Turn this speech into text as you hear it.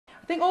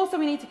think also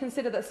we need to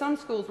consider that some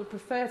schools would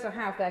prefer to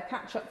have their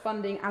catch-up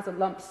funding as a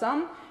lump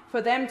sum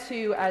for them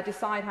to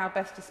decide how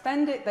best to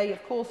spend it. They,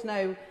 of course,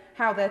 know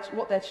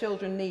what their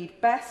children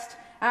need best.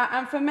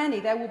 And for many,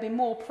 there will be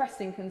more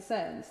pressing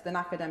concerns than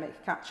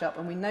academic catch-up,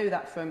 and we know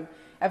that from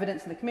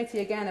evidence in the committee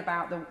again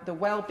about the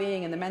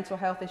well-being and the mental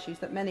health issues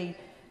that many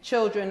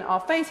children are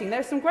facing.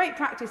 There's some great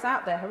practice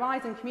out there.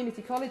 Horizon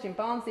Community College in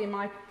Barnsley, in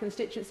my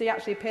constituency,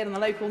 actually appeared on the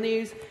local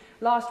news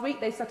last week.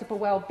 They set up a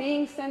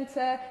well-being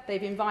centre.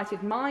 They've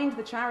invited Mind,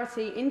 the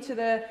charity, into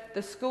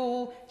the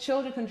school.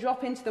 Children can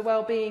drop into the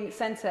well-being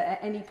centre at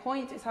any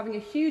point. It's having a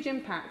huge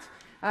impact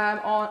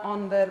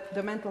on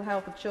the mental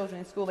health of children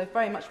in school. They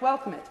very much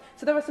welcome it.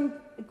 So there are some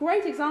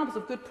great examples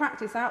of good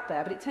practice out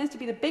there, but it tends to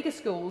be the bigger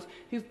schools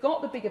who've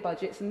got the bigger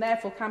budgets and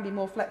therefore can be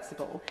more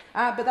flexible.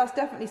 But that's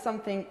definitely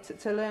something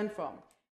to learn from.